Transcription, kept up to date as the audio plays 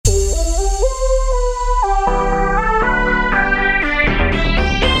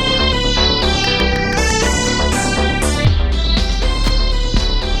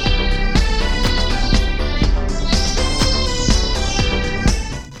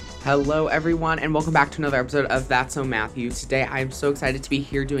Hello, everyone, and welcome back to another episode of That's So Matthew. Today, I am so excited to be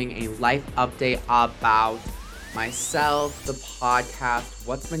here doing a life update about myself, the podcast,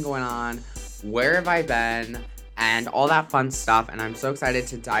 what's been going on, where have I been, and all that fun stuff. And I'm so excited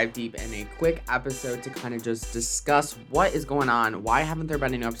to dive deep in a quick episode to kind of just discuss what is going on. Why haven't there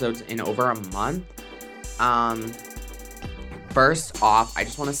been any episodes in over a month? First off, I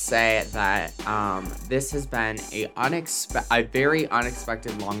just want to say that this has been a very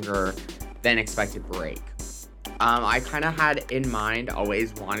unexpected, longer than expected break. I kind of had in mind,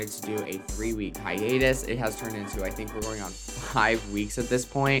 always wanted to do a 3-week hiatus. It has turned into, I think we're going on 5 weeks at this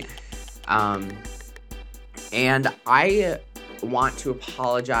point. And I want to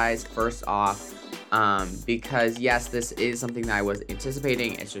apologize first off. Because yes, this is something that I was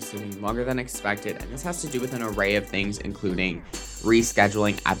anticipating. It's just taking longer than expected. And this has to do with an array of things, including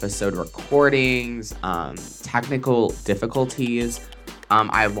rescheduling episode recordings, technical difficulties.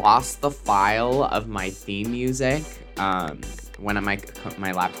 I lost the file of my theme music when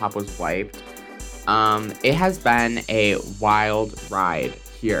my laptop was wiped. It has been a wild ride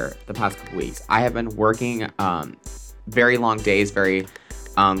here the past couple weeks. I have been working very long days, very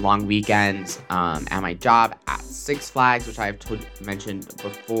long weekends at my job at Six Flags, which I've mentioned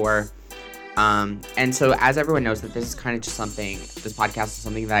before. And so as everyone knows that this is kind of just this podcast is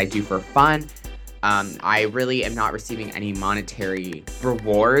something that I do for fun. I really am not receiving any monetary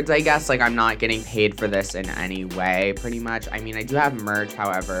rewards, I guess. Like, I'm not getting paid for this in any way, pretty much. I mean, I do have merch,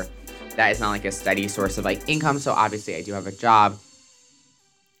 however, that is not like a steady source of like income. So obviously I do have a job.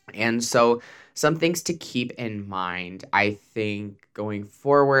 And so some things to keep in mind, I think, going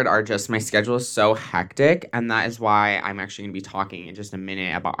forward are just my schedule is so hectic, and that is why I'm actually going to be talking in just a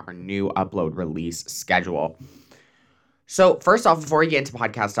minute about our new upload release schedule. So first off, before we get into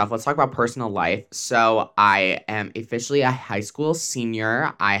podcast stuff, let's talk about personal life. So I am officially a high school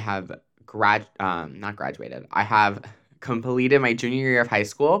senior. I have not graduated. I have completed my junior year of high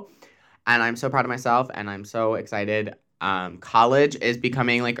school, and I'm so proud of myself, and I'm so excited. College is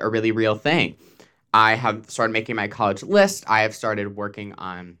becoming like a really real thing. I have started making my college list. I have started working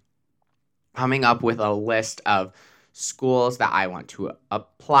on coming up with a list of schools that I want to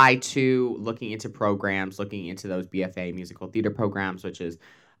apply to, looking into programs, looking into those BFA musical theater programs, which is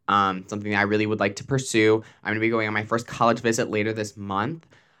something that I really would like to pursue. I'm going to be going on my first college visit later this month.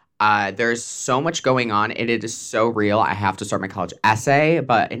 There's so much going on. It is so real. I have to start my college essay.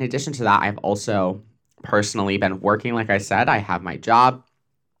 But in addition to that, I've also personally been working. Like I said, I have my job.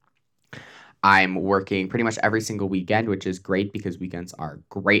 I'm working pretty much every single weekend, which is great because weekends are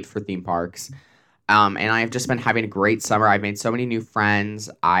great for theme parks. And I've just been having a great summer. I've made so many new friends.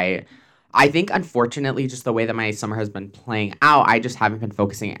 I think, unfortunately, just the way that my summer has been playing out, I just haven't been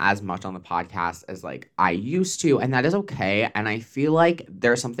focusing as much on the podcast as like I used to, and that is okay. And I feel like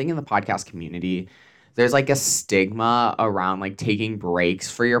there's something in the podcast community. There's like a stigma around like taking breaks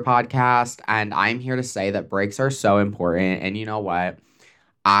for your podcast, and I'm here to say that breaks are so important. And you know what?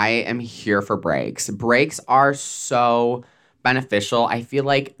 I am here for breaks. Breaks are so beneficial. I feel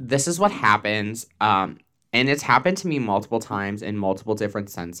like this is what happens, and it's happened to me multiple times in multiple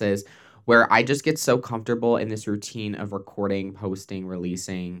different senses, where I just get so comfortable in this routine of recording, posting,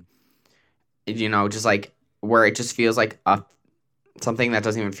 releasing, just like where it just feels like something that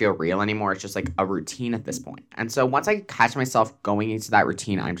doesn't even feel real anymore. It's just like a routine at this point. And so once I catch myself going into that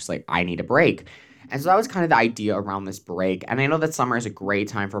routine, I'm just like, I need a break. And so that was kind of the idea around this break. And I know that summer is a great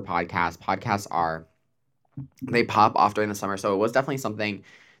time for podcasts. They pop off during the summer. So it was definitely something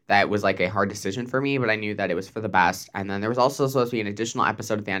that was like a hard decision for me, but I knew that it was for the best. And then there was also supposed to be an additional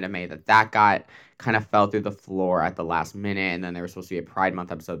episode at the end of May that got kind of fell through the floor at the last minute. And then there was supposed to be a Pride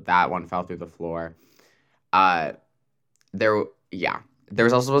Month episode. That one fell through the floor. There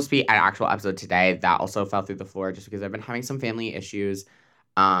was also supposed to be an actual episode today that also fell through the floor just because I've been having some family issues.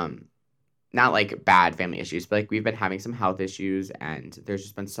 Not like bad family issues, but like we've been having some health issues, and there's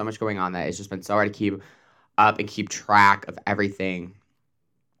just been so much going on that it's just been so hard to keep up and keep track of everything.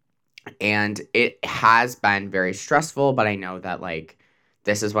 And it has been very stressful, but I know that like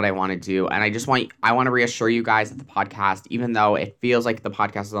this is what I want to do. And I want to reassure you guys that the podcast, even though it feels like the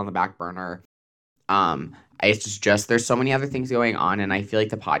podcast is on the back burner, it's just there's so many other things going on, and I feel like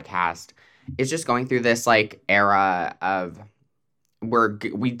the podcast is just going through this like era of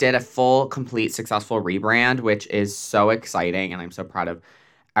we did a full, complete, successful rebrand, which is so exciting, and I'm so proud of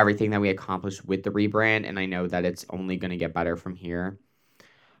everything that we accomplished with the rebrand, and I know that it's only going to get better from here.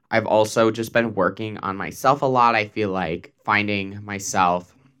 I've also just been working on myself a lot. I feel like finding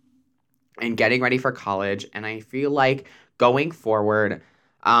myself and getting ready for college, and I feel like going forward,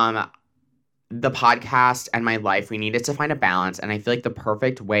 the podcast and my life, we needed to find a balance. And I feel like the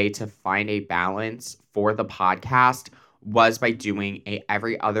perfect way to find a balance for the podcast was by doing a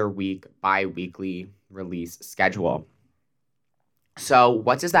every other week bi-weekly release schedule. So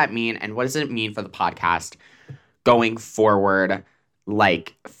what does that mean? And what does it mean for the podcast going forward,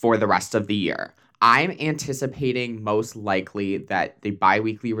 like for the rest of the year? I'm anticipating most likely that the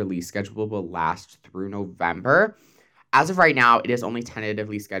bi-weekly release schedule will last through November. As of right now, it is only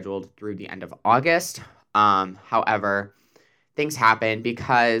tentatively scheduled through the end of August. However, things happen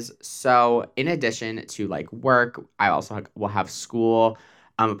because, so in addition to like work, I also will have school,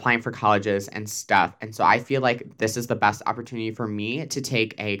 applying for colleges and stuff. And so I feel like this is the best opportunity for me to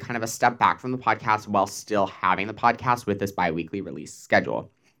take a kind of a step back from the podcast while still having the podcast with this bi-weekly release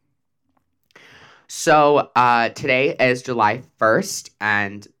schedule. So today is July 1st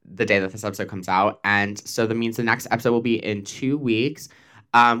and the day that this episode comes out. And so that means the next episode will be in 2 weeks.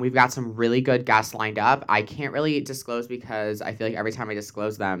 We've got some really good guests lined up. I can't really disclose because I feel like every time I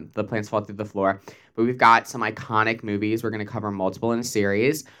disclose them, the plans fall through the floor. But we've got some iconic movies. We're going to cover multiple in a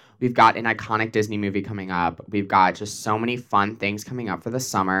series. We've got an iconic Disney movie coming up. We've got just so many fun things coming up for the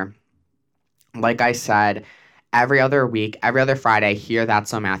summer. Like I said, every other week, every other Friday, here, That's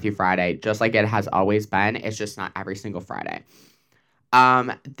So Matthew Friday, just like it has always been. It's just not every single Friday.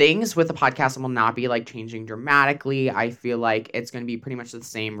 Things with the podcast will not be like changing dramatically. I feel like it's going to be pretty much the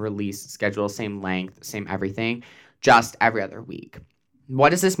same release schedule, same length, same everything, just every other week. What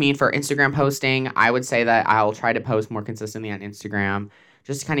does this mean for Instagram posting? I would say that I'll try to post more consistently on Instagram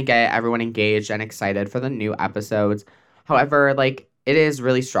just to kind of get everyone engaged and excited for the new episodes. However, like, it is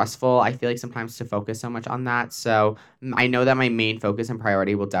really stressful, I feel like, sometimes to focus so much on that. So I know that my main focus and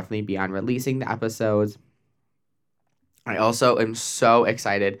priority will definitely be on releasing the episodes. I also am so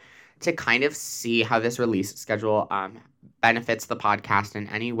excited to kind of see how this release schedule benefits the podcast in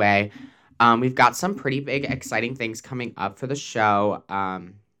any way. We've got some pretty big, exciting things coming up for the show.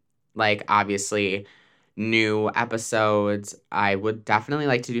 Like, obviously, new episodes. I would definitely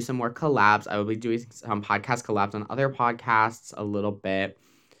like to do some more collabs. I will be doing some podcast collabs on other podcasts a little bit.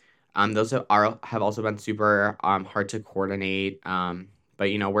 Those have also been super hard to coordinate. But,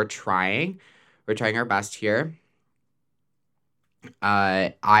 you know, we're trying our best here.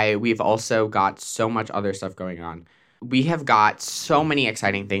 We've also got so much other stuff going on. We have got so many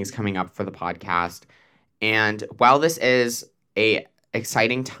exciting things coming up for the podcast. And while this is a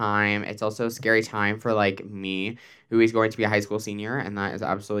exciting time, it's also a scary time for like me, who is going to be a high school senior, and that is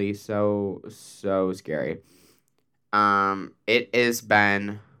absolutely so scary. It has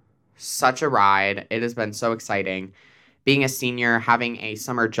been such a ride. It has been so exciting. Being a senior, having a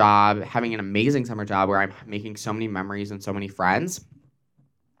summer job, having an amazing summer job where I'm making so many memories and so many friends.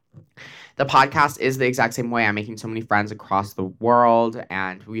 The podcast is the exact same way. I'm making so many friends across the world,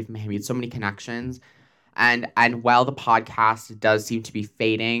 and we've made so many connections. And while the podcast does seem to be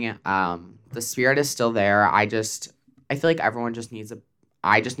fading, the spirit is still there. I feel like everyone just needs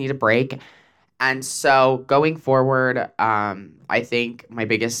I just need a break. And so going forward, I think my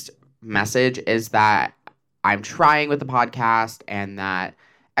biggest message is that I'm trying with the podcast and that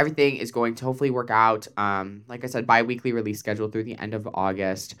everything is going to hopefully work out. Like I said, bi-weekly release schedule through the end of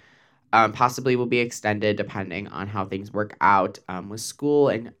August. Possibly will be extended depending on how things work out with school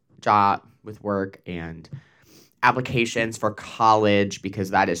and job, with work and applications for college,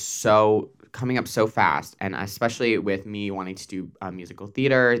 because that is so coming up so fast. And especially with me wanting to do musical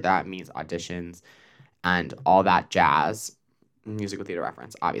theater, that means auditions and all that jazz. Musical theater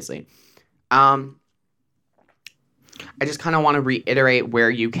reference, obviously. I just kind of want to reiterate where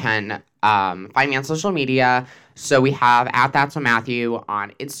you can find me on social media. So we have @ThatSoMatthew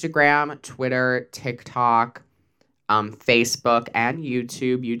on Instagram, Twitter, TikTok, Facebook, and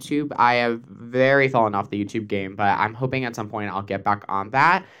YouTube. YouTube, I have very fallen off the YouTube game, but I'm hoping at some point I'll get back on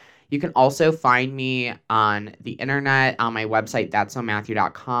that. You can also find me on the internet on my website,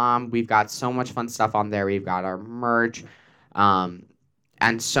 thatsomatthew.com. We've got so much fun stuff on there. We've got our merch,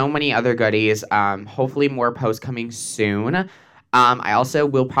 and so many other goodies. Hopefully more posts coming soon. I also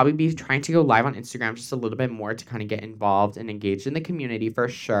will probably be trying to go live on Instagram just a little bit more to kind of get involved and engaged in the community for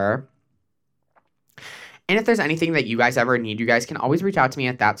sure. And if there's anything that you guys ever need, you guys can always reach out to me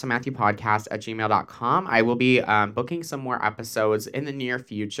at thatsomatthewpodcast@gmail.com. I will be booking some more episodes in the near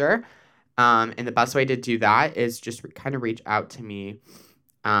future. And the best way to do that is just kind of reach out to me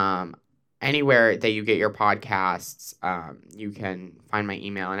anywhere that you get your podcasts. You can find my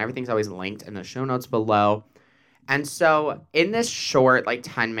email, and everything's always linked in the show notes below. And so in this short, like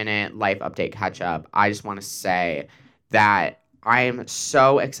 10-minute life update catch-up, I just want to say that I am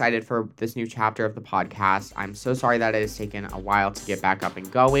so excited for this new chapter of the podcast. I'm so sorry that it has taken a while to get back up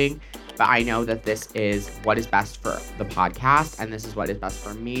and going, but I know that this is what is best for the podcast, and this is what is best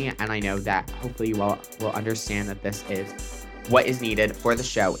for me, and I know that hopefully you all will understand that this is what is needed for the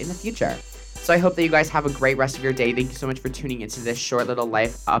show in the future. So I hope that you guys have a great rest of your day. Thank you so much for tuning into this short little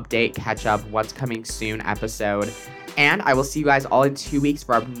life update, catch up, what's coming soon episode. And I will see you guys all in 2 weeks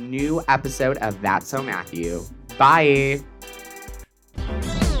for a new episode of That's So Matthew. Bye!